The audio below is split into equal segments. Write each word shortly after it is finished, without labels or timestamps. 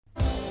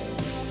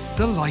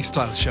The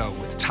Lifestyle Show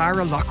with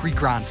Tara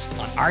Lockery-Grant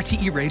on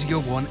RTE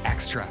Radio 1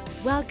 Extra.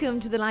 Welcome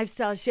to The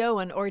Lifestyle Show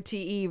on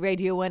RTE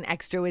Radio 1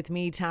 Extra with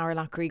me, Tara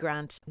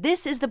Lockery-Grant.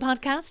 This is the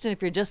podcast, and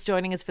if you're just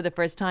joining us for the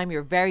first time,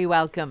 you're very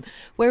welcome,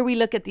 where we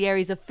look at the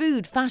areas of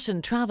food,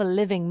 fashion, travel,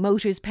 living,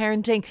 motors,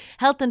 parenting,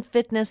 health and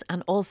fitness,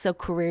 and also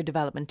career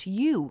development to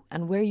you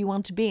and where you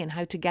want to be and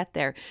how to get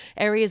there.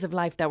 Areas of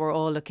life that we're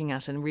all looking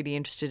at and really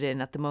interested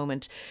in at the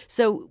moment.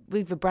 So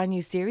we've a brand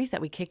new series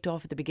that we kicked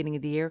off at the beginning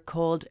of the year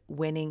called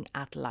Winning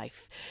at Life.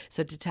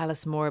 So to tell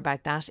us more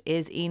about that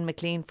is Ian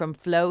McClean from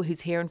Flow,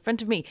 who's here in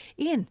front of me.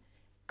 Ian,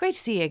 great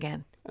to see you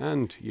again.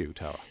 And you,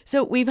 Tara.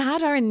 So we've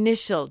had our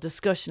initial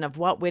discussion of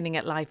what Winning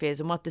at Life is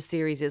and what the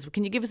series is.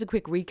 Can you give us a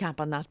quick recap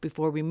on that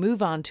before we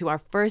move on to our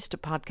first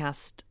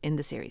podcast in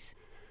the series?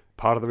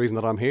 Part of the reason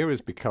that I'm here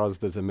is because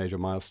there's a major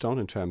milestone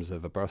in terms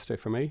of a birthday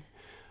for me.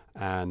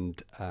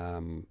 And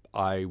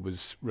I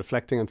was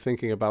reflecting and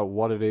thinking about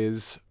what it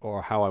is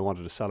or how I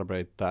wanted to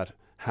celebrate that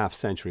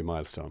half-century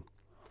milestone.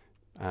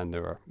 And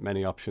there are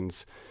many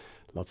options.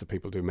 Lots of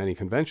people do many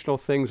conventional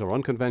things or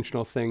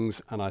unconventional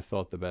things, and I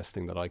thought the best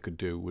thing that I could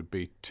do would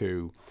be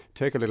to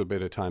take a little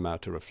bit of time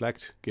out to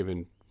reflect,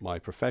 given my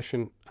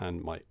profession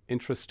and my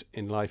interest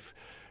in life,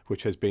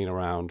 which has been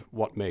around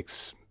what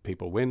makes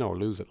people win or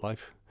lose at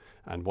life,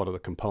 and what are the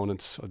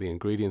components or the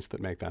ingredients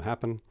that make that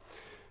happen.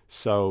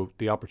 So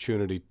the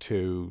opportunity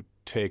to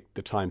take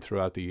the time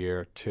throughout the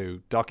year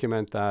to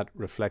document that,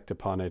 reflect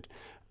upon it,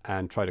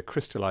 and try to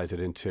crystallize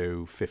it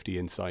into 50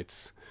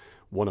 insights,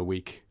 one a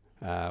week,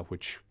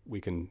 which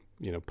we can,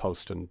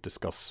 post and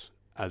discuss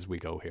as we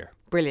go here.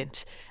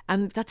 Brilliant.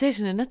 And that's it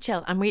in a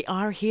nutshell. And we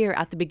are here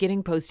at the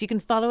beginning post. You can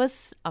follow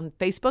us on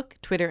Facebook,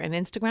 Twitter and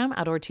Instagram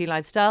at RT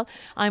Lifestyle.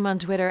 I'm on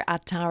Twitter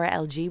at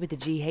TaraLG with a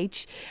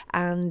GH.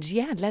 And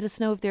yeah, let us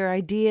know if there are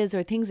ideas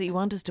or things that you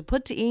want us to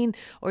put to Ian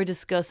or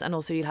discuss. And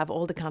also you'll have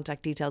all the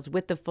contact details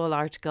with the full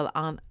article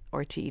on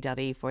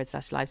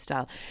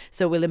rte.ie/lifestyle.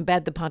 So we'll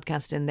embed the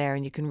podcast in there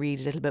and you can read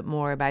a little bit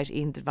more about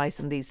Ian's advice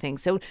on these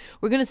things. So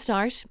we're going to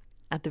start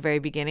at the very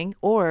beginning,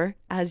 or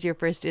as your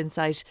first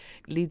insight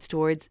leads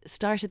towards,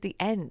 start at the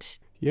end.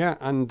 Yeah,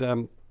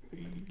 and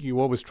you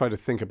always try to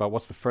think about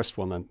what's the first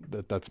one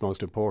that's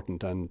most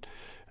important, and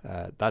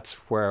that's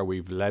where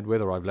I've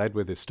led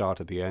with is start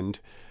at the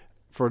end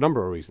for a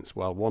number of reasons.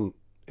 Well, one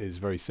is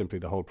very simply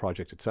the whole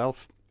project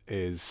itself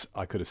is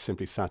I could have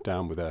simply sat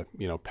down with a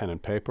pen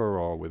and paper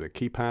or with a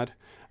keypad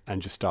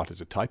and just started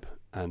to type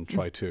and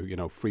try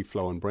to free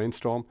flow and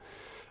brainstorm,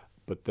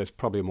 but there's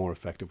probably a more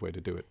effective way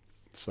to do it.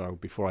 So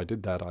before I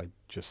did that, I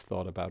just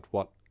thought about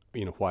why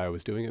I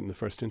was doing it in the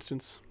first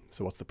instance.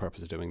 So what's the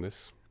purpose of doing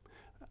this?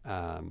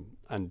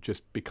 And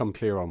just become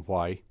clear on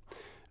why.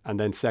 And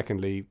then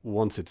secondly,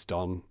 once it's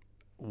done,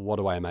 what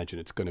do I imagine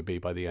it's going to be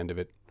by the end of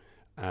it?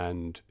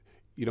 And,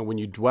 when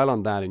you dwell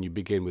on that and you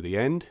begin with the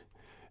end,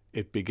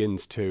 it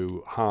begins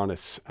to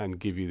harness and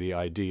give you the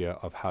idea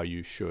of how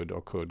you should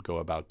or could go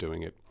about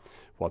doing it,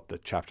 what the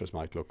chapters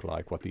might look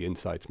like, what the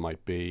insights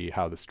might be,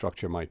 how the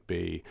structure might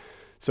be.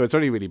 So it's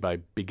only really by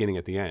beginning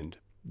at the end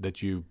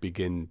that you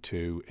begin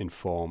to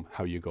inform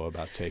how you go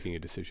about taking a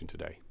decision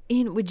today.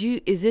 Ian,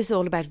 is this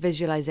all about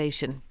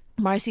visualization?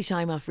 Marcy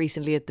Shimoff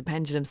recently at the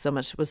Pendulum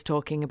Summit was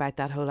talking about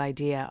that whole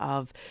idea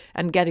of,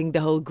 and getting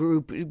the whole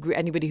group,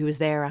 anybody who was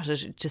there at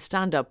it, to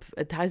stand up,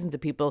 thousands of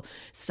people,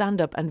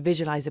 stand up and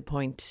visualise a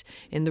point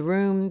in the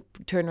room,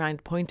 turn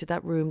around, point at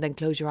that room, then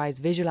close your eyes,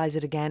 visualise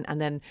it again, and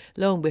then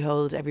lo and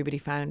behold, everybody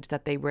found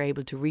that they were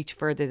able to reach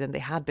further than they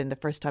had been the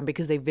first time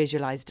because they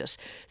visualised it.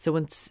 So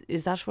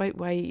is that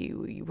where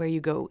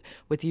you go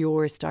with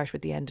your start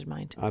with the end in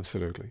mind?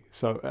 Absolutely.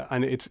 So,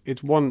 and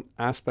it's one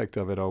aspect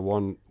of it, or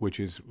one which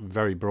is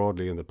very broad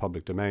in the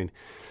public domain,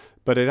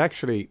 but it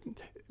actually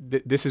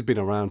this has been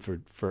around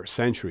for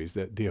centuries,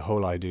 the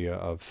whole idea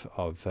of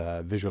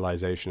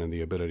visualization and the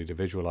ability to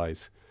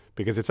visualize,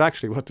 because it's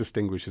actually what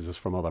distinguishes us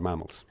from other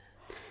mammals,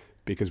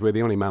 because we're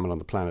the only mammal on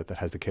the planet that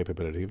has the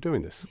capability of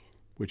doing this,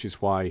 which is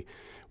why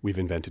we've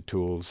invented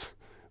tools,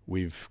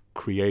 we've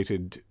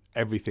created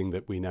everything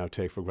that we now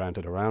take for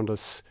granted around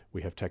us.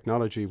 We have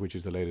technology, which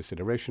is the latest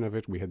iteration of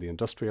it. We had the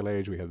industrial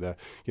age, we had the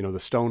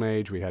Stone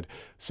Age,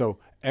 so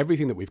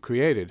everything that we've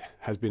created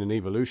has been an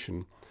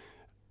evolution,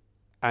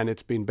 and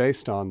it's been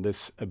based on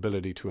this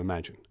ability to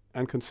imagine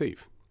and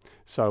conceive.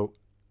 So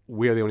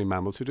we are the only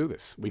mammals who do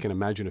this. We can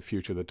imagine a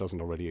future that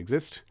doesn't already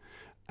exist,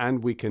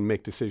 and we can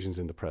make decisions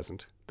in the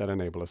present that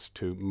enable us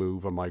to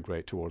move or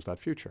migrate towards that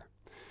future.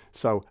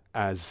 So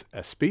as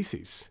a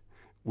species,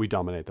 we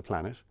dominate the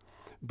planet.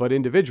 But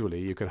individually,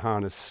 you can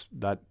harness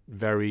that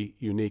very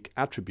unique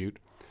attribute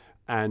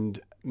and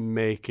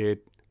make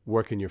it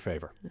work in your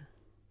favour.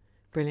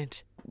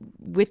 Brilliant.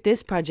 With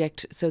this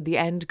project, so the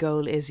end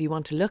goal is you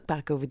want to look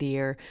back over the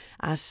year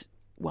at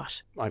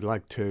what? I'd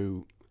like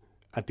to,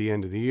 at the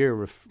end of the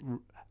year,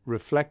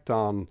 reflect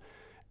on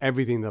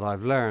everything that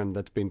I've learned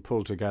that's been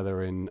pulled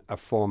together in a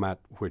format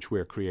which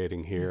we're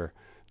creating here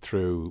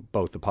through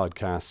both the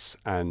podcasts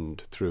and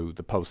through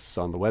the posts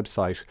on the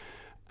website,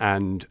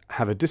 and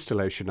have a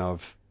distillation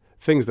of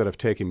things that have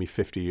taken me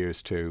 50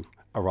 years to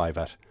arrive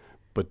at,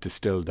 but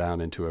distilled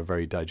down into a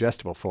very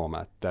digestible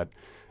format that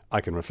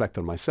I can reflect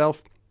on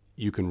myself,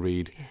 you can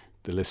read,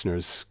 the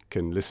listeners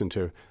can listen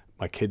to,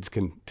 my kids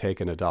can take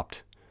and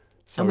adopt.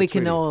 So and we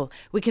can all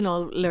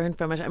learn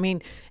from it. I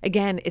mean,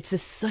 again, it's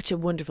such a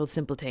wonderful,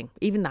 simple thing.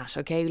 Even that,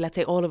 okay? Let's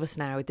say all of us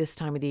now at this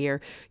time of the year,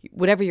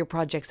 whatever your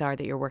projects are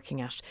that you're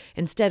working at,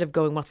 instead of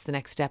going, what's the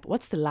next step?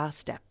 What's the last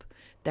step?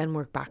 Then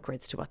work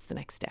backwards to what's the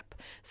next step.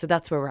 So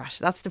that's where we're at.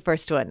 That's the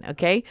first one,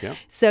 okay? Yeah.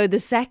 So the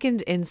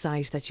second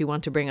insight that you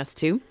want to bring us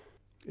to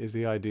is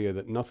the idea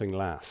that nothing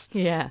lasts.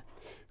 Yeah.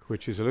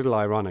 Which is a little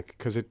ironic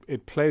because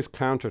it plays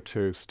counter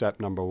to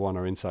step number one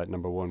or insight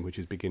number one, which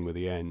is begin with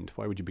the end.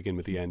 Why would you begin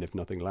with the end if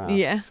nothing lasts?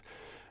 Yeah.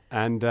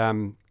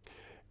 And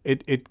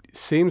it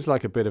seems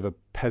like a bit of a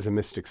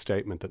pessimistic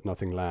statement that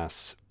nothing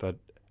lasts, but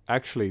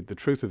actually the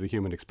truth of the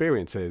human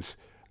experience is,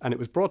 and it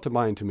was brought to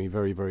mind to me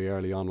very, very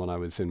early on when I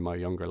was in my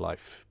younger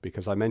life,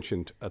 because I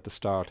mentioned at the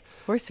start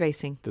horse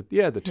racing.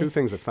 The two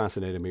things that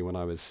fascinated me when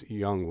I was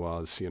young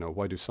was,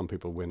 why do some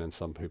people win and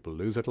some people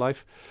lose at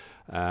life?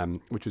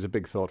 Which was a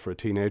big thought for a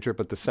teenager.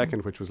 But the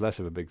second, which was less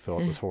of a big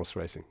thought, was horse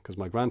racing, because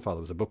my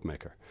grandfather was a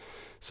bookmaker.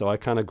 So I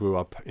kind of grew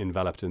up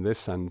enveloped in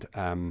this. And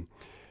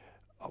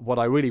what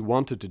I really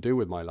wanted to do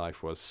with my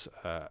life was,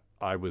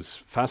 I was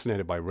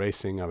fascinated by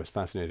racing. I was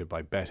fascinated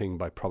by betting,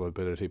 by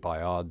probability,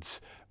 by odds.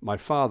 My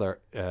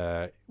father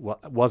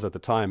was at the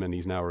time, and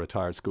he's now a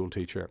retired school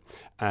teacher,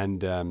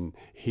 and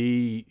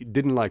he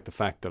didn't like the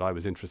fact that I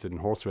was interested in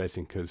horse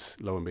racing because,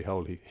 lo and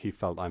behold, he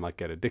felt I might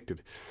get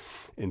addicted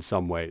in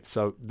some way.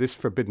 So this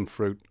forbidden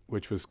fruit,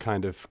 which was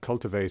kind of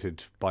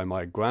cultivated by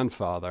my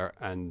grandfather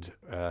and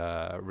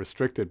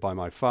restricted by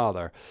my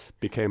father,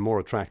 became more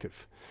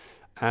attractive.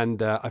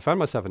 And I found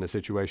myself in a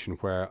situation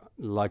where,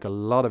 like a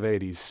lot of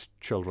 80s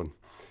children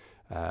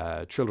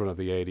of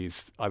the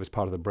 80s, I was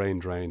part of the brain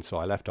drain, so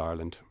I left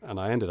Ireland and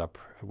I ended up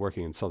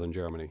working in southern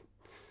Germany,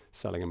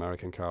 selling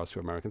American cars to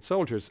American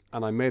soldiers,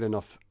 and I made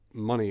enough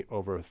money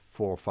over a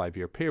 4 or 5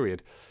 year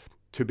period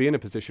to be in a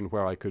position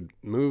where I could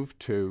move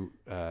to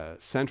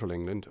central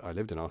England. I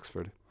lived in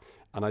Oxford,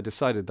 and I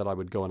decided that I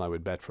would go and I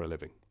would bet for a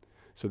living.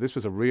 So this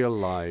was a real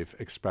live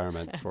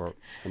experiment for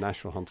a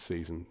national hunt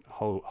season,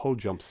 whole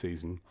jump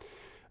season.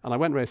 And I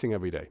went racing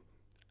every day.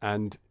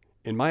 And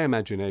in my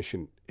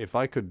imagination, if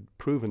I could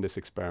prove in this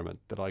experiment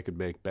that I could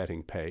make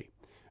betting pay,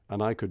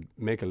 and I could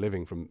make a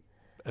living from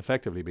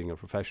effectively being a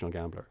professional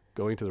gambler,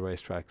 going to the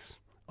racetracks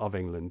of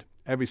England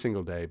every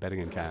single day, betting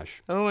in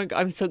cash. Oh my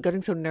God, I'm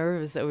getting so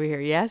nervous over here,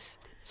 yes?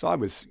 So I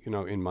was,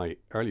 in my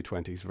early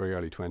 20s, very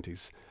early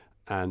 20s,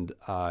 and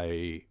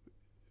I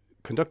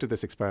conducted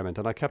this experiment,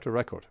 and I kept a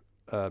record,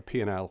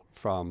 P&L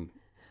from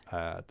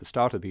the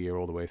start of the year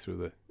all the way through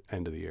the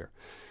end of the year.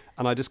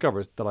 And I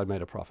discovered that I'd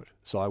made a profit.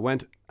 So I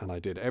went and I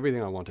did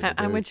everything I wanted to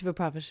do. How much of a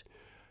profit?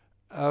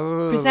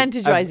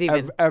 Percentage-wise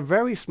even? A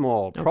very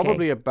small,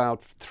 probably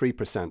about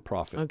 3%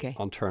 profit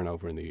on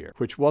turnover in the year,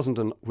 which wasn't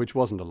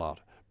a lot.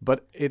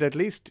 But it at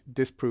least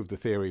disproved the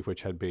theory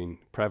which had been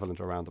prevalent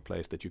around the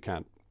place that you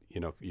can't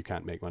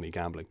make money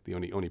gambling. The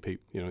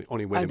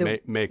only way to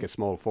make a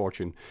small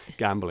fortune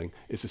gambling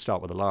is to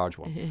start with a large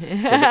one.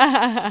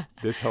 So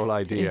this whole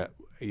idea,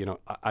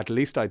 at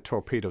least I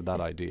torpedoed that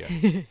idea.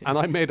 And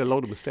I made a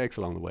load of mistakes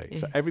along the way.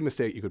 So every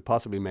mistake you could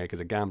possibly make as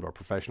a gambler, a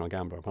professional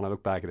gambler, when I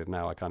look back at it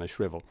now, I kind of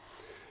shrivel.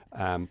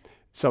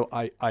 So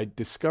I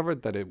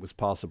discovered that it was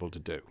possible to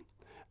do.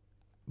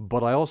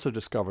 But I also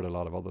discovered a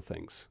lot of other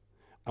things.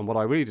 And what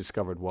I really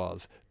discovered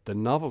was the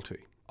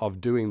novelty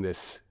of doing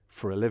this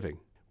for a living,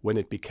 when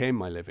it became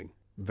my living,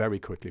 very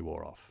quickly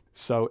wore off.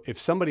 So if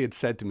somebody had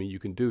said to me, you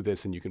can do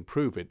this and you can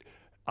prove it,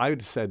 I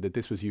would have said that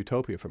this was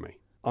utopia for me,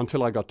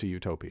 until I got to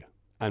utopia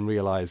and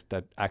realized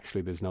that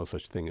actually there's no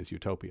such thing as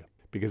utopia.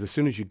 Because as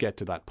soon as you get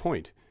to that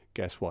point,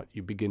 guess what?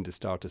 You begin to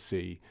start to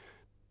see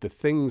the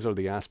things or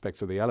the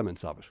aspects or the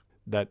elements of it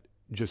that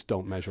just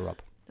don't measure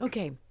up.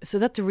 Okay, so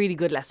that's a really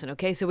good lesson,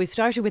 okay? So we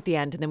started with the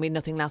end and then we had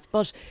nothing lasts,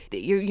 but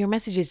your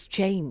messages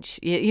change.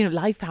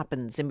 Life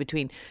happens in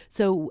between.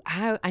 So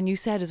how, and you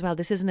said as well,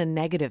 this isn't a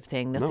negative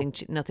thing,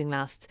 nothing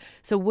lasts.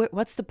 So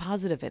what's the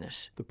positive in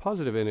it? The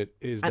positive in it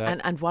is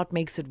that... And what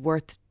makes it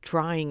worth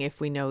trying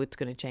if we know it's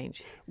going to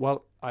change?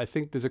 Well, I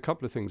think there's a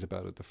couple of things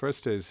about it. The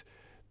first is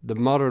the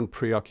modern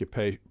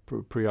preoccupation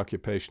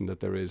that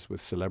there is with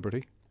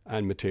celebrity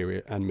and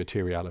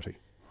materiality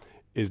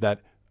is that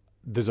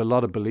there's a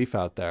lot of belief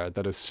out there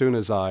that as soon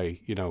as I,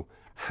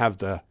 have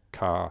the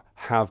car,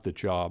 have the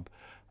job,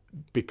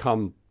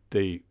 become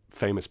the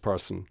famous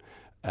person,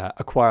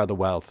 acquire the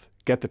wealth,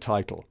 get the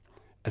title,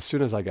 as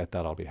soon as I get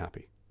that, I'll be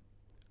happy.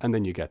 And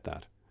then you get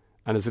that.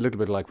 And it's a little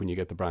bit like when you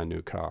get the brand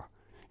new car,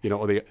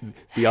 or the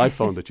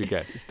iPhone that you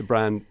get. It's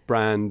the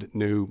brand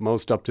new,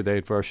 most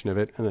up-to-date version of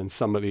it. And then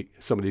somebody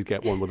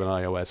get one with an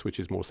iOS, which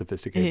is more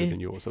sophisticated than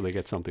yours. So they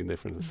get something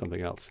different than something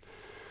else.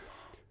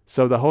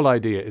 So the whole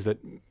idea is that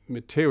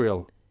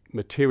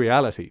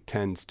materiality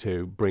tends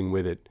to bring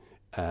with it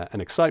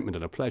an excitement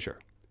and a pleasure,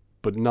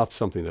 but not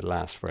something that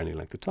lasts for any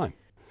length of time.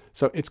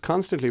 So it's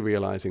constantly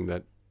realizing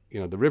that,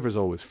 the river's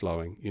always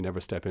flowing. You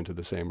never step into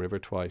the same river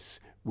twice.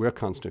 We're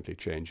constantly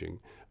changing.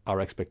 Our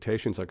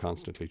expectations are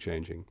constantly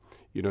changing.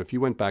 You know, if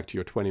you went back to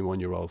your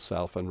 21-year-old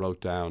self and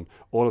wrote down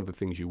all of the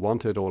things you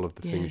wanted, all of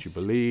the things you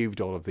believed,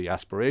 all of the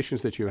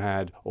aspirations that you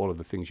had, all of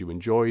the things you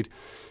enjoyed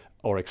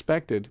or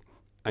expected,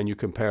 and you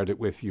compared it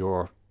with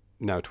your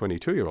now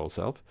 22-year-old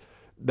self,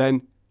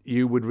 then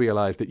you would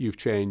realize that you've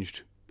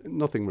changed.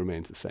 Nothing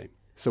remains the same.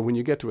 So when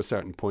you get to a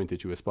certain point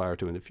that you aspire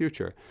to in the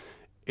future,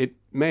 it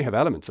may have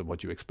elements of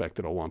what you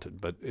expected or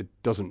wanted, but it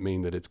doesn't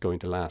mean that it's going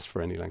to last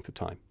for any length of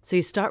time. So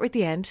you start with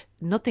the end,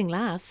 nothing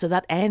lasts, so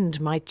that end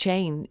might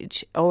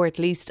change, or at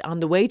least on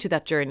the way to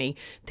that journey,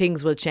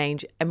 things will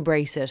change.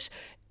 Embrace it,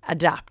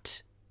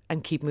 adapt,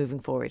 and keep moving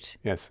forward.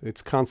 Yes,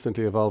 it's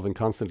constantly evolving,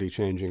 constantly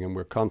changing, and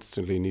we're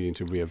constantly needing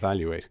to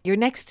reevaluate. Your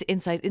next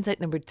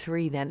insight number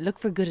 3 then, look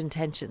for good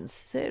intentions.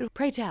 So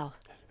pray tell.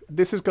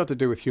 This has got to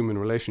do with human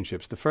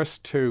relationships. The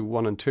first two,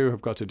 1 and 2,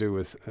 have got to do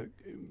with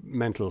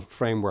mental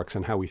frameworks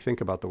and how we think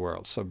about the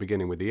world. So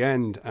beginning with the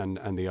end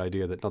and the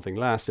idea that nothing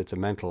lasts, it's a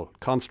mental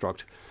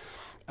construct.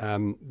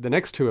 The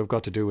next 2 have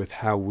got to do with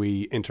how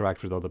we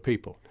interact with other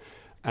people.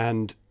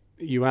 And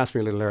you asked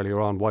me a little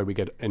earlier on why we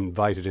get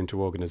invited into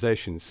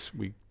organizations.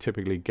 We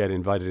typically get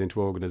invited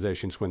into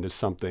organizations when there's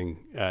something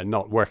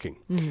not working.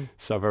 Mm-hmm.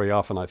 So very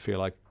often I feel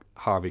like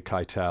Harvey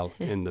Keitel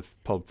in the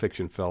Pulp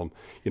Fiction film,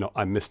 you know,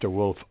 I'm Mr.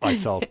 Wolf, I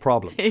solve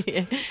problems.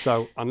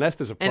 So unless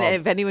there's a problem. And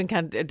if anyone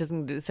can't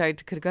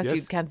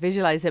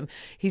visualize him,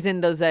 he's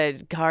in those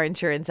car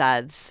insurance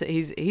ads.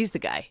 He's the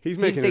guy. He's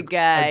making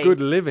a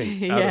good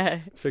living out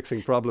of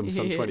fixing problems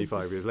some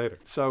 25 years later.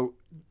 So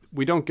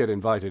we don't get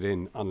invited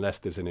in unless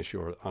there's an issue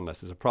or unless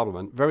there's a problem.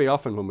 And very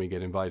often when we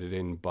get invited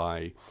in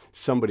by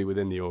somebody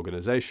within the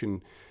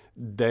organization,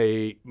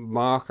 they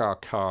mark our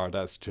card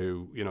as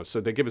to, you know,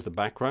 so they give us the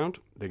background,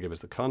 they give us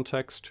the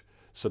context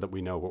so that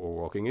we know what we're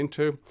walking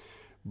into.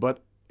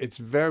 But it's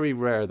very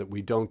rare that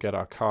we don't get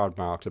our card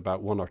marked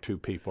about 1 or 2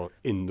 people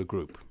in the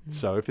group. Mm.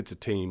 So if it's a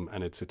team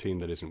and it's a team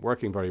that isn't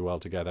working very well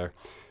together,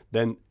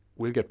 then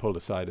we'll get pulled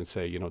aside and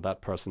say, you know, that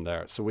person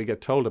there. So we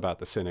get told about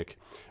the cynic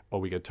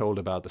or we get told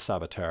about the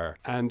saboteur.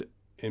 And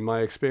in my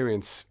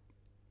experience,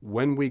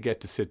 when we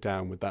get to sit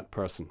down with that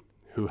person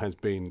who has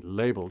been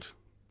labeled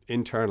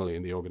internally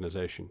in the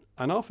organization,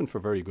 and often for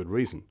very good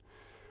reason,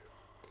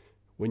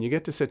 when you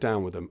get to sit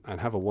down with them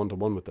and have a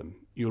one-to-one with them,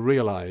 you'll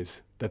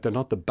realize that they're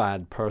not the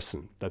bad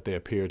person that they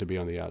appear to be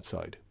on the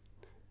outside.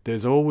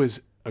 There's always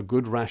a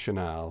good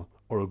rationale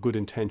or a good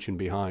intention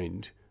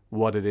behind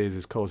what it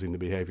is causing the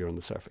behavior on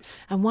the surface.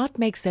 And what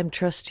makes them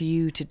trust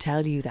you to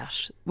tell you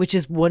that? Which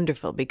is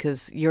wonderful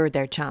because you're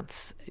their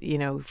chance, you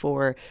know,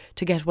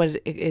 to get what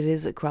it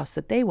is across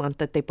that they want,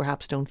 that they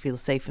perhaps don't feel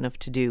safe enough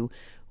to do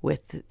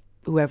with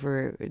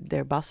whoever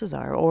their bosses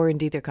are, or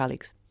indeed their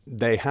colleagues.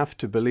 They have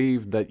to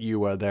believe that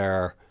you are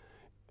there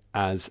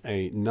as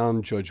a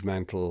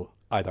non-judgmental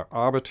either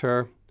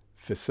arbiter,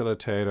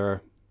 facilitator,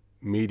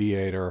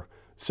 mediator,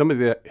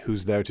 somebody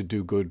who's there to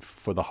do good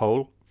for the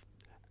whole,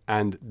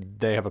 and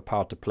they have a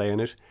part to play in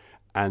it,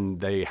 and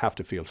they have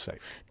to feel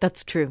safe.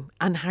 That's true.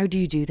 And how do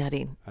you do that,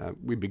 Ian?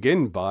 We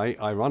begin by,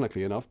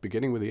 ironically enough,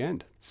 beginning with the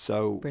end.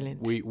 So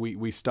brilliant.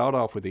 We start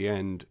off with the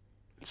end.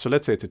 So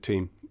let's say it's a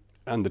team,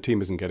 and the team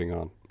isn't getting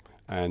on.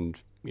 And,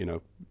 you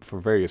know, for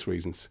various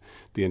reasons,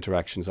 the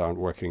interactions aren't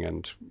working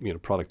and, you know,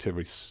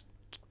 productivity's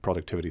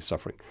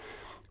suffering.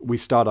 We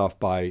start off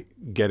by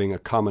getting a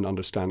common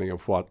understanding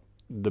of what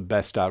the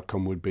best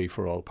outcome would be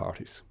for all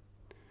parties.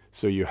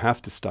 So you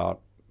have to start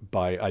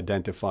by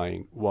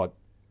identifying what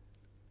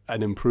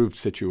an improved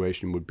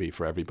situation would be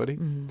for everybody,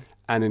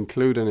 and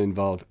include and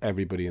involve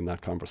everybody in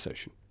that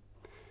conversation.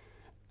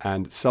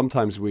 And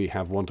sometimes we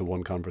have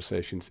one-to-one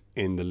conversations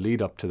in the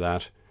lead up to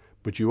that,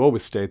 but you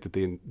always state that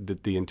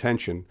the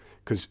intention,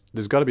 because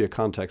there's got to be a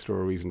context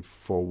or a reason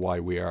for why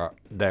we are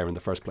there in the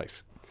first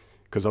place,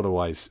 because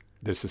otherwise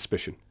there's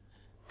suspicion.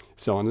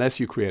 So unless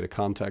you create a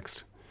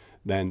context,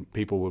 then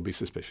people will be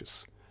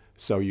suspicious.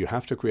 So you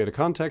have to create a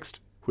context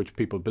which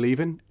people believe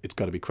in. It's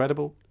got to be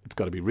credible. It's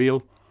got to be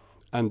real.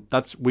 And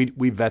that's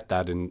we vet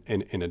that in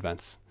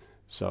advance.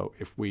 So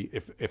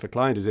if a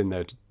client is in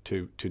there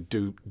to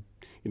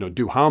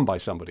do harm by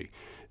somebody,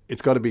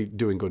 it's got to be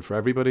doing good for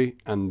everybody,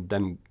 and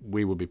then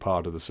we will be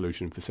part of the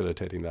solution in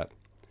facilitating that.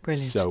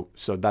 Brilliant.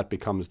 So that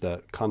becomes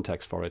the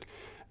context for it.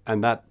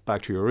 And that,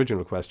 back to your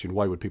original question,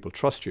 why would people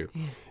trust you,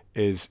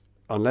 is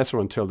unless or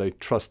until they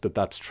trust that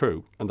that's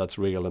true and that's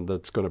real and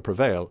that's going to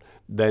prevail,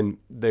 then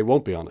they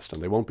won't be honest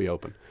and they won't be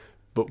open.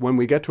 But when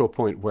we get to a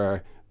point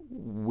where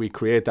we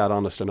create that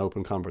honest and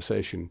open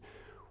conversation,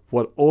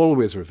 what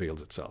always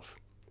reveals itself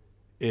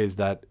is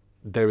that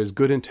there is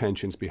good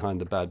intentions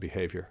behind the bad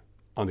behavior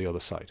on the other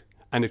side.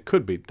 And it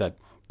could be that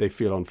they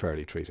feel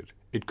unfairly treated.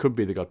 It could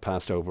be they got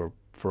passed over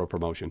for a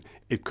promotion.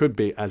 It could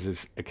be, as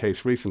is a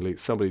case recently,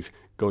 somebody's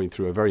going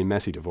through a very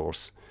messy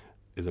divorce.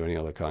 Is there any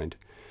other kind?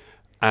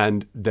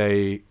 And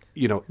they,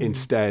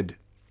 instead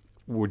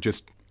were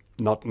just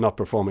not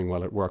performing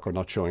well at work, or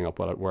not showing up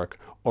well at work,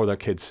 or their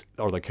kids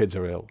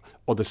are ill,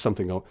 or there's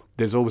something.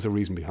 There's always a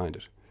reason behind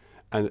it.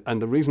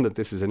 And the reason that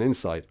this is an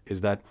insight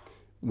is that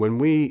when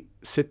we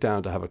sit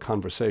down to have a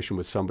conversation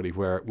with somebody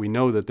where we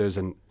know that there's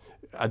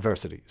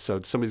adversity.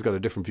 So somebody's got a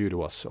different view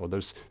to us, or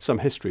there's some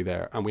history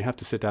there, and we have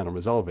to sit down and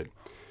resolve it.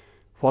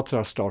 What's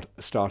our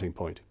starting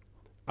point?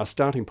 Our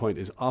starting point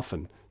is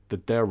often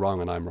that they're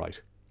wrong and I'm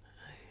right.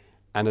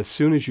 And as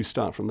soon as you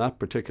start from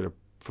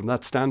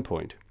that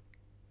standpoint,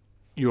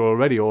 you're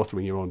already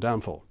authoring your own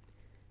downfall.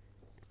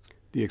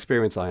 The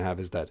experience I have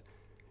is that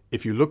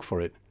if you look for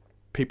it,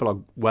 people are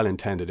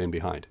well-intended in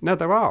behind. Now,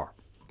 there are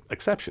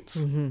exceptions,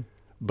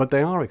 but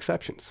they are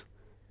exceptions.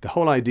 The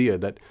whole idea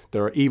that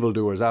there are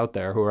evildoers out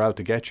there who are out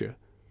to get you,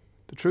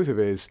 the truth of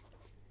it is,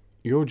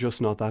 you're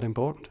just not that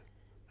important.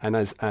 And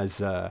as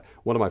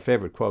one of my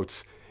favorite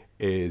quotes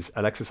is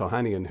Alexis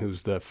Ohanian,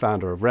 who's the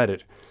founder of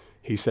Reddit.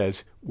 He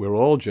says, "We're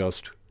all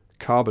just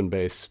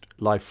carbon-based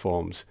life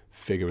forms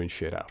figuring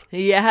shit out."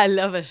 Yeah, I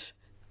love it.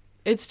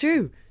 It's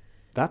true.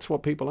 That's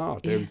what people are.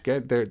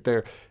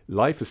 Their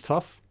life is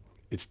tough.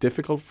 It's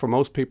difficult for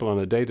most people on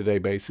a day-to-day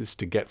basis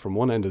to get from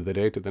one end of the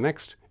day to the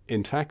next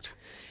intact.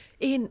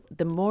 Ian,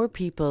 the more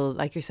people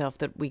like yourself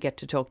that we get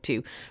to talk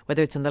to,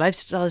 whether it's on the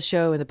Lifestyle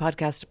Show, in the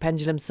podcast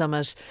Pendulum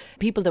Summit,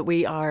 people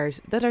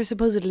that are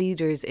supposed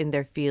leaders in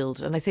their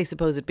field. And I say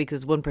supposed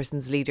because one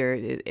person's leader,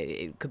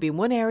 it could be in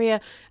one area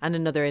and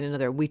another in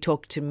another. We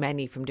talk to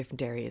many from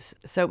different areas.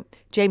 So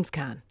James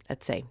Caan,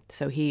 let's say.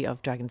 So he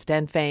of Dragon's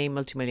Den fame,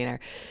 multimillionaire.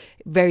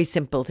 Very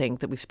simple thing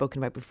that we've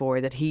spoken about before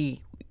that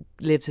he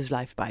lives his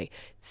life by.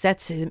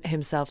 Sets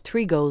himself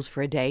 3 goals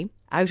for a day.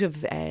 Out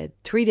of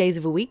 3 days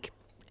of a week,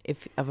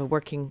 of a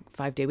working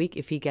 5-day week,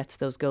 if he gets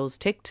those goals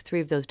ticked 3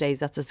 of those days,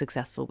 that's a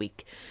successful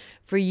week.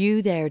 For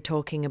you there,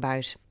 talking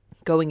about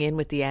going in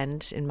with the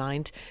end in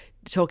mind,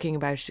 talking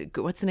about,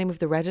 what's the name of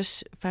the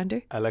Reddit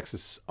founder?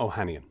 Alexis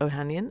Ohanian.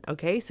 Ohanian,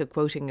 okay, so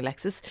quoting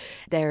Alexis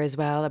there as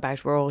well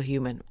about we're all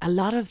human. A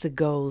lot of the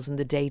goals in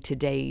the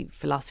day-to-day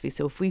philosophy,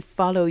 so if we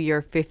follow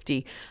your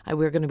 50,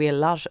 we're going to be a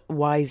lot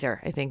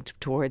wiser, I think,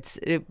 towards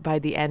by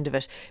the end of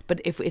it. But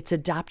if it's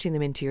adapting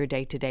them into your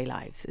day-to-day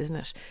lives, isn't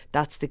it?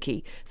 That's the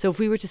key. So if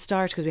we were to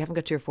start, because we haven't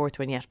got to your 4th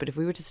one yet, but if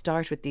we were to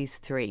start with these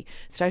 3,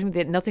 starting with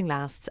the nothing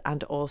lasts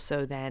and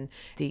also then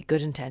the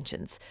good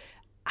intentions,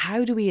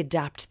 how do we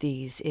adapt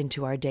these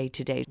into our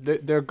day-to-day?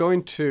 They're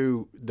going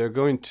to,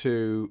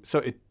 so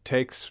it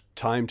takes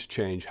time to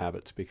change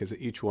habits because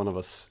each one of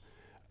us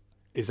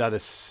is at a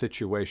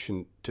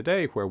situation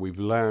today where we've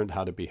learned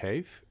how to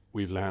behave,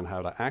 we've learned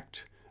how to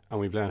act, and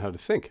we've learned how to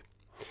think.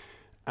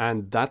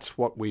 And that's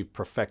what we've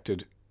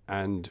perfected.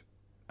 And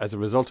as a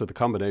result of the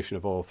combination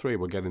of all 3,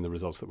 we're getting the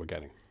results that we're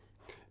getting.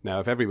 Now,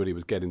 if everybody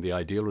was getting the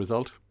ideal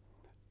result,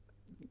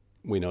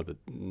 we know that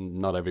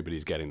not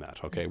everybody's getting that,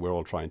 okay? We're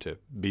all trying to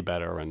be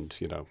better and,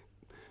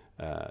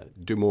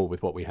 do more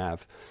with what we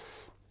have.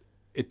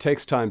 It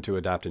takes time to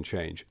adapt and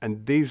change.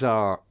 And these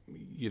are,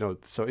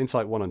 so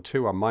insight 1 and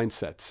 2 are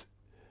mindsets.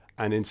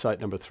 And insight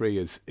number 3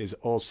 is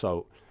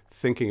also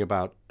thinking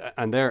about,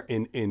 and they're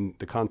in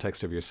the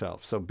context of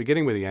yourself. So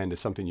beginning with the end is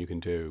something you can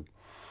do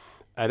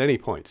at any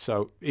point.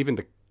 So even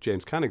the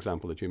James Caan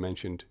example that you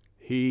mentioned,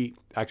 he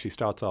actually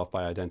starts off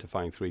by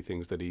identifying 3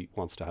 things that he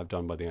wants to have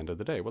done by the end of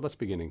the day. Well, that's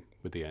beginning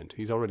with the end.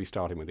 He's already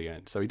starting with the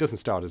end. So he doesn't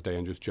start his day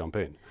and just jump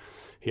in.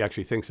 He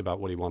actually thinks about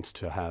what he wants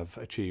to have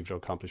achieved or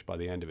accomplished by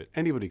the end of it.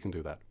 Anybody can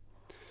do that.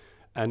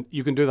 And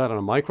you can do that on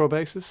a micro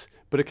basis,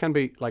 but it can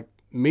be like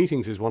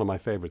meetings is one of my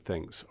favorite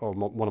things, or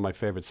one of my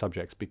favorite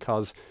subjects,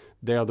 because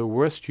they are the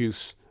worst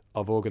use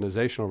of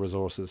organizational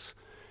resources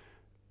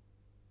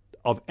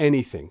of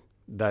anything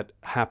that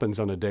happens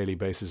on a daily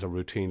basis or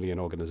routinely in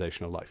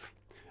organizational life.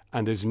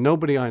 And there's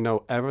nobody I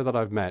know ever that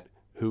I've met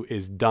who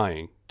is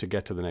dying to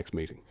get to the next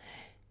meeting.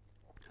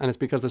 And it's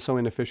because they're so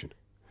inefficient.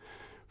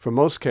 In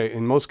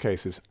most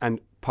cases,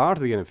 and part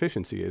of the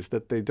inefficiency is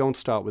that they don't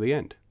start with the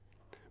end.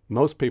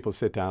 Most people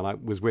sit down. I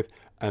was with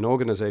an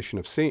organization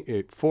of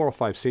 4 or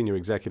 5 senior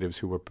executives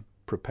who were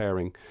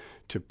preparing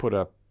to put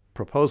a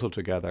proposal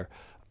together,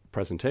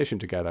 presentation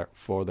together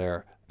for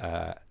their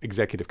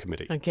executive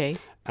committee. Okay.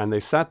 And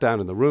they sat down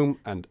in the room,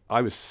 and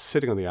I was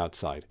sitting on the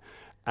outside,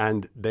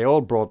 and they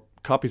all brought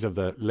copies of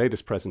the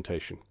latest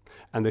presentation,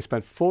 and they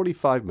spent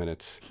 45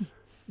 minutes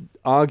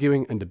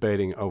arguing and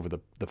debating over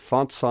the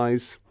font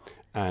size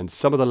and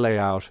some of the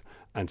layout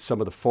and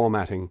some of the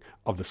formatting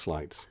of the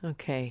slides.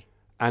 Okay.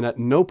 And at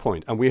no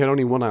point, and we had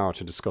only 1 hour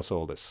to discuss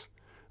all this,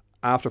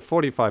 after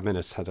 45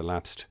 minutes had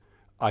elapsed,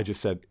 I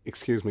just said,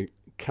 "Excuse me,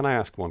 can I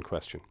ask one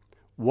question?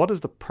 What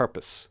is the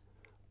purpose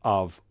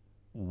of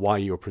why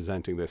you're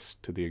presenting this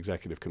to the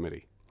executive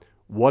committee?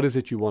 What is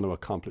it you want to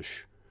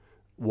accomplish?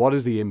 What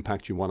is the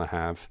impact you want to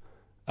have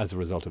as a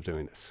result of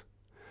doing this?"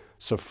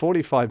 So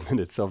 45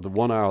 minutes of the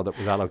 1 hour that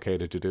was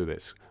allocated to do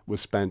this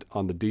was spent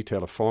on the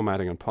detail of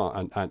formatting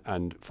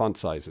and font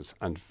sizes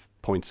and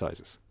point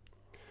sizes.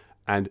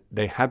 And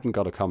they hadn't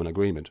got a common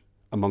agreement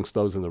amongst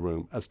those in the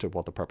room as to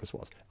what the purpose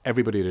was.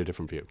 Everybody had a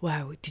different view.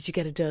 Wow. Did you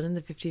get it done in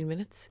the 15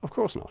 minutes? Of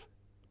course not.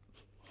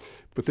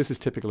 But this is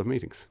typical of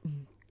meetings,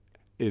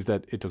 is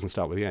that it doesn't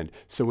start with the end.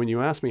 So when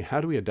you ask me,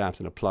 how do we adapt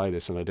and apply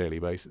this on a daily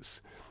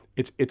basis?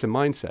 It's a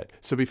mindset.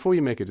 So before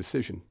you make a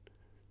decision,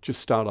 just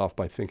start off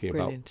by thinking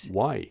Brilliant. about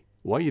why.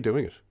 Why are you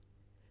doing it?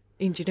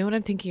 And do you know what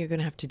I'm thinking you're going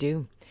to have to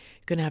do?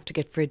 going to have to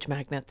get fridge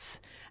magnets.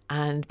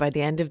 And by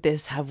the end of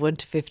this, have 1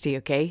 to 50,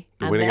 okay?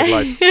 The And winning then-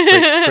 of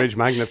life. Fridge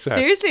magnet set.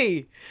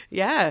 Seriously,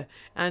 yeah.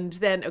 And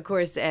then, of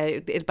course,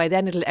 by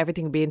then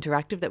everything will be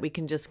interactive, that we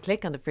can just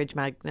click on the fridge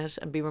magnet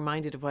and be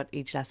reminded of what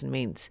each lesson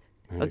means.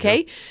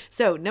 Okay,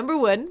 so number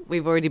 1,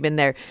 we've already been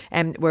there,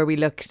 where we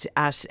looked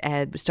at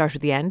start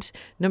with the end.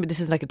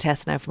 This is like a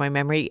test now for my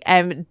memory.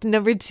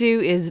 Number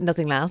 2 is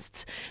nothing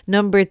lasts.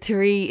 Number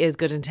 3 is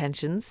good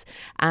intentions,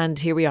 and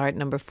here we are at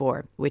number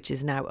 4, which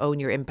is now own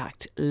your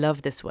impact.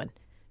 Love this one.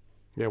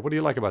 Yeah, what do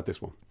you like about this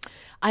one?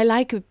 I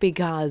like it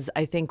because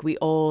I think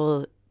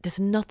there's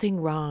nothing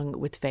wrong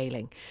with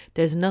failing.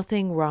 There's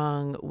nothing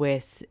wrong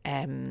with,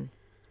 I'm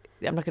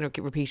not going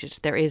to repeat it.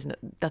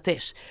 That's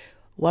it.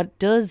 What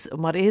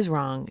is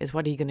wrong is,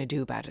 what are you going to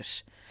do about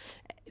it?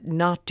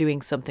 Not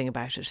doing something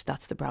about it,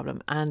 that's the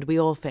problem. And we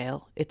all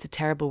fail. It's a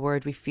terrible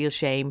word. We feel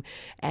shame,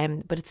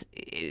 but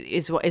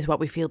is what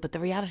we feel. But the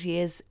reality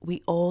is,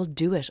 we all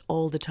do it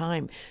all the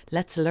time.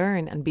 Let's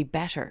learn and be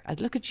better. And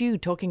look at you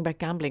talking about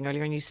gambling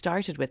earlier, and you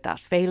started with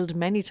that, failed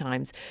many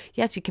times.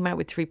 Yes, you came out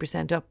with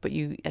 3% up, but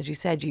you, as you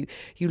said, you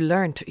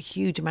learned a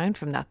huge amount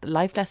from that. The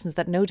life lessons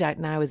that no doubt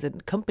now as a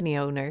company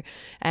owner,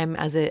 having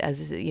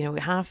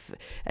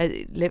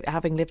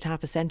lived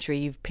half a century,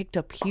 you've picked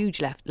up huge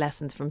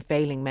lessons from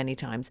failing many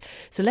times.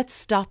 So let's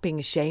stop being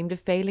ashamed of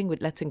failing.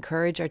 Let's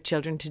encourage our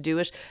children to do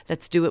it.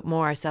 Let's do it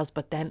more ourselves,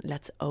 but then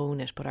let's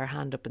own it. Put our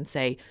hand up and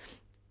say,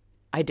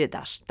 I did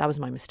that. That was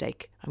my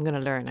mistake. I'm going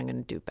to learn. I'm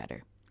going to do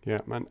better.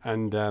 Yeah,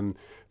 and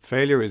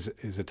failure is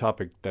a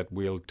topic that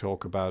we'll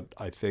talk about,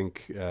 I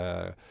think,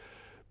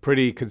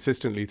 pretty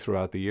consistently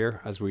throughout the year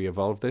as we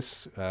evolve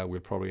this. We'll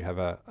probably have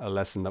a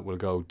lesson that will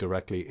go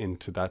directly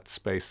into that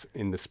space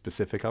in the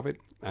specific of it.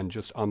 And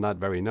just on that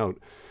very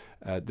note,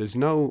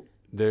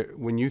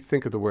 when you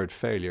think of the word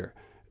failure,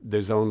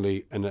 there's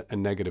only a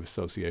negative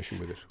association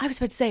with it. I was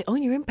about to say,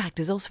 own your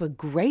impact is also a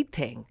great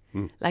thing.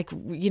 Like,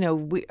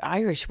 we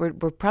Irish, we're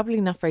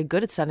probably not very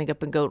good at standing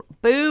up and going,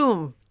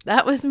 boom,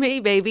 that was me,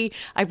 baby.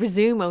 I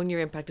presume own your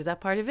impact. Is that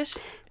part of it?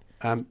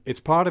 It's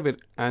part of it,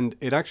 and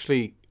it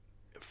actually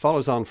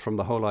follows on from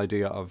the whole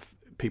idea of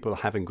people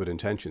having good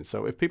intentions.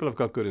 So if people have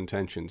got good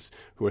intentions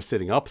who are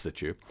sitting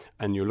opposite you,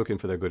 and you're looking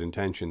for their good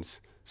intentions,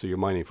 so you're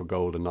mining for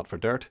gold and not for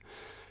dirt,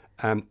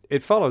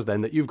 it follows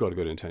then that you've got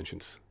good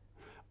intentions.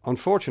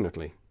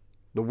 Unfortunately,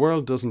 the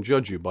world doesn't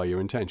judge you by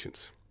your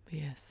intentions.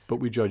 Yes. But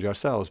we judge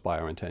ourselves by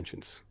our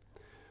intentions.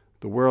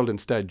 The world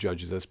instead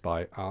judges us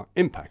by our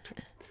impact.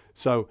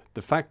 So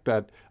the fact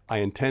that I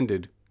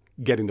intended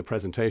getting the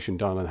presentation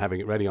done and having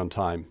it ready on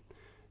time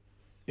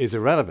is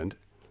irrelevant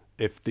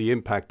if the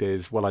impact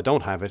is, well, I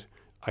don't have it,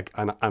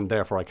 and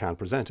therefore I can't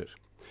present it.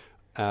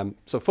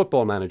 So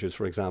football managers,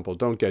 for example,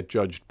 don't get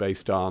judged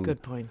based on...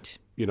 Good point.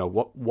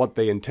 What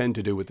they intend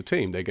to do with the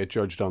team. They get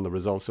judged on the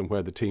results and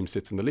where the team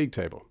sits in the league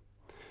table.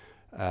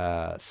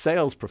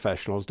 Sales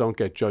professionals don't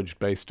get judged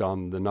based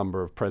on the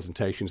number of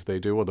presentations they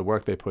do or the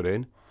work they put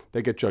in.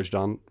 They get judged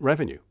on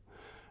revenue.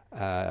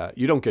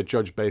 You don't get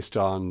judged based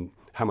on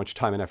how much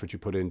time and effort you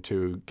put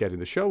into getting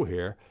the show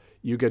here.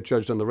 You get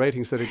judged on the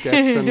ratings that it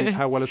gets and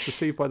how well it's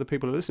received by the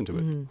people who listen to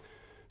it. Mm-hmm.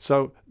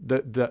 So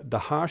the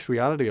harsh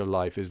reality of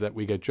life is that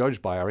we get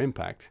judged by our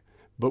impact,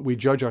 but we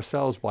judge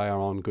ourselves by our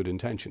own good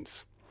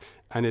intentions.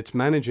 And it's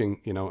managing,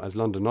 as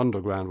London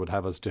Underground would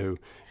have us do,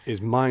 is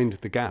mind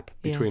the gap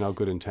between our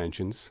good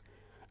intentions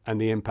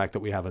and the impact that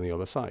we have on the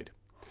other side.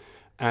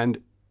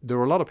 And there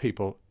are a lot of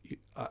people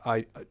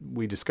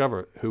we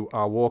discover who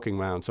are walking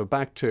around. So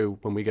back to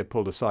when we get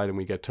pulled aside and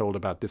we get told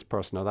about this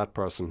person or that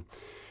person,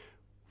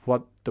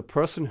 what the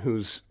person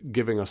who's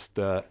giving us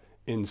the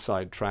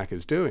inside track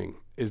is doing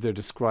is they're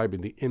describing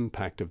the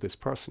impact of this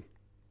person,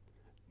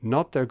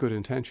 not their good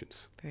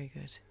intentions. Very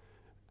good.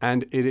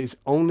 And it is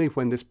only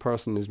when this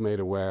person is made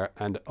aware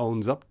and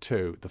owns up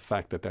to the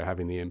fact that they're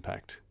having the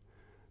impact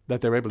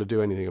that they're able to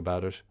do anything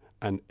about it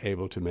and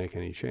able to make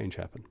any change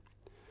happen.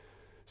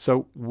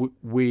 So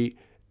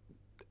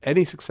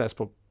any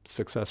successful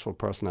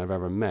person I've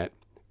ever met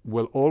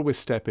will always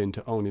step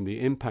into owning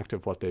the impact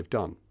of what they've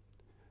done.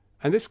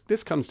 And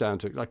this comes down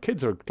to, like,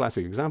 kids are a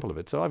classic example of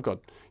it. So I've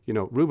got,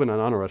 Ruben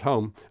and Anna at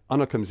home.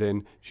 Anna comes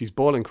in, she's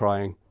bawling,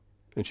 crying,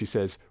 and she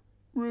says,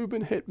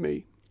 "Ruben hit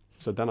me."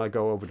 So then I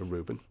go over to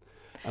Ruben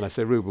and I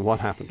say, "Ruben, what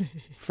happened?"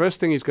 First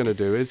thing he's going to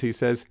do is he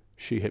says,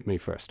 "She hit me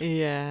first."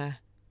 Yeah.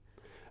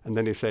 And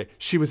then he say,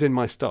 "She was in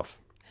my stuff."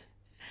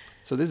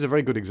 So this is a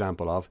very good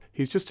example of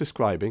he's just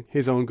describing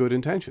his own good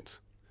intentions.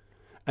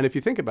 And if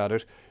you think about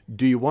it,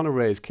 do you want to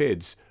raise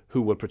kids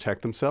who will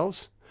protect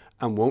themselves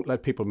and won't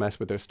let people mess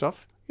with their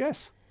stuff?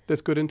 Yes,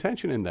 there's good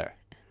intention in there.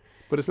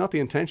 But it's not the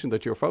intention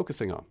that you're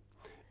focusing on.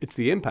 It's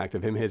the impact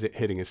of him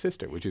hitting his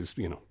sister, which is,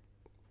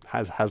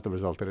 has the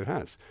result that it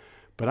has.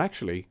 But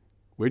actually,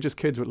 we're just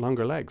kids with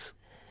longer legs.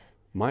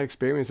 My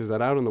experience is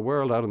that out in the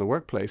world, out in the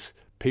workplace,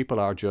 people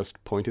are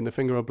just pointing the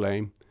finger of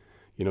blame.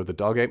 The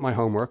dog ate my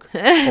homework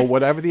or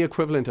whatever the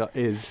equivalent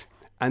is.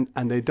 And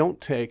they don't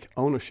take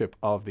ownership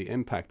of the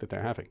impact that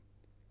they're having.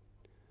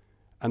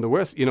 And the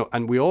worst,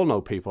 and we all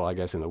know people, I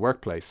guess, in the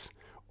workplace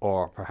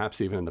or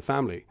perhaps even in the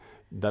family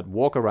that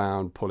walk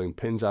around pulling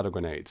pins out of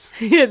grenades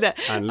Yeah,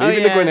 and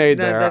leaving the grenade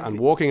there that's- and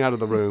walking out of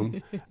the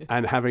room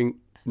and having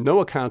no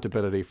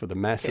accountability for the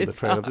mess and the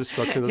trail of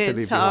destruction that they leave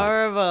It's behind.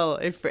 horrible.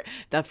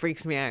 That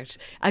freaks me out.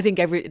 I think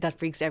that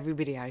freaks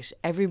everybody out.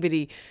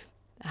 Everybody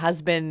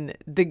has been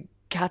the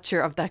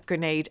catcher of that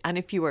grenade, and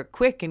if you are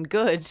quick and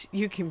good,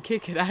 you can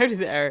kick it out of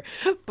there.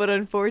 But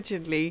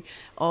unfortunately,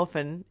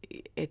 often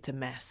it's a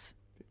mess.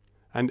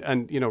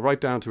 And you know, right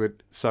down to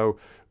it. So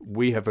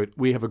we have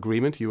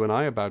agreement, you and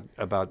I,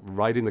 about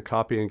writing the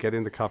copy and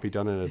getting the copy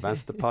done in advance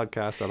of the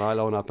podcast. And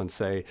I'll own up and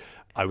say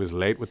I was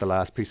late with the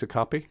last piece of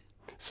copy.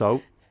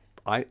 So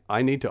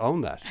I need to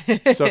own that.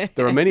 So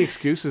there are many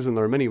excuses and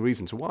there are many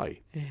reasons why.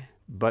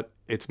 But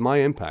it's my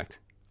impact.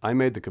 I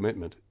made the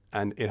commitment.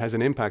 And it has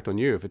an impact on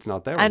you if it's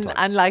not there on time.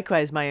 And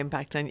likewise, my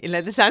impact on you.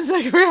 Like, this sounds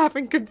like we're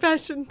having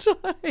confession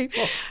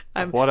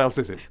time. What else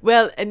is it?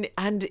 Well, and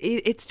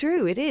it's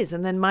true, it is.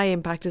 And then my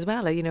impact as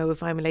well. You know,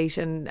 if I'm late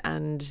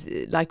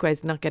and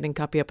likewise not getting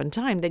copy up on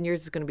time, then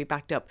yours is going to be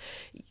backed up.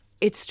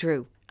 It's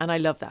true. And I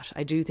love that.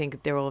 I do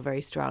think they're all very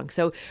strong.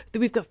 So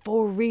we've got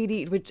four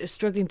really, we're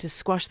struggling to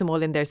squash them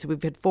all in there. So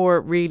we've had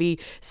four really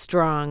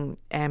strong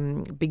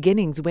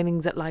beginnings,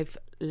 winning at life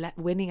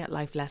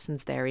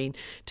lessons there, Ian,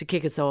 to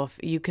kick us off.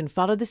 You can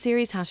follow the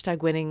series,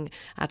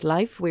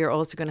 #winningatlife. We are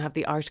also going to have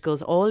the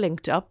articles all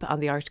linked up on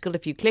the article.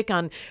 If you click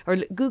on, or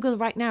Google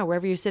right now,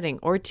 wherever you're sitting,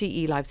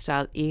 RTE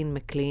Lifestyle, Ian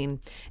McClean,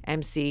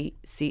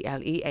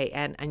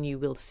 McClean, and you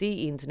will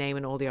see Ian's name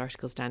and all the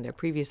articles down there,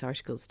 previous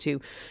articles too.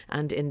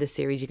 And in this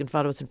series, you can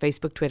follow us on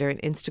Facebook, Twitter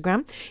and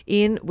Instagram.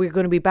 Ian, we're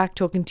going to be back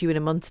talking to you in a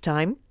month's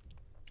time.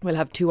 We'll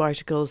have two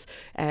articles,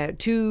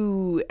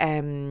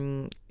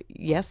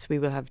 yes, we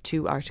will have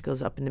two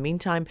articles up in the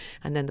meantime,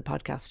 and then the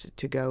podcast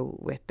to go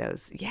with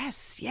those.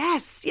 Yes,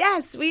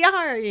 we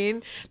are,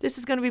 Ian. This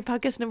is going to be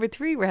podcast number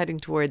 3 we're heading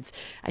towards,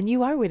 and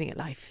you are winning at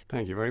life.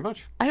 Thank you very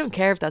much. I don't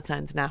care if that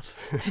sounds naff.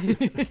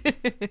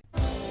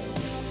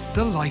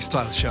 The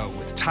Lifestyle Show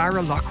with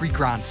Tara Lockery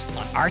Grant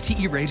on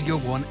RTE Radio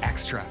 1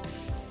 Extra.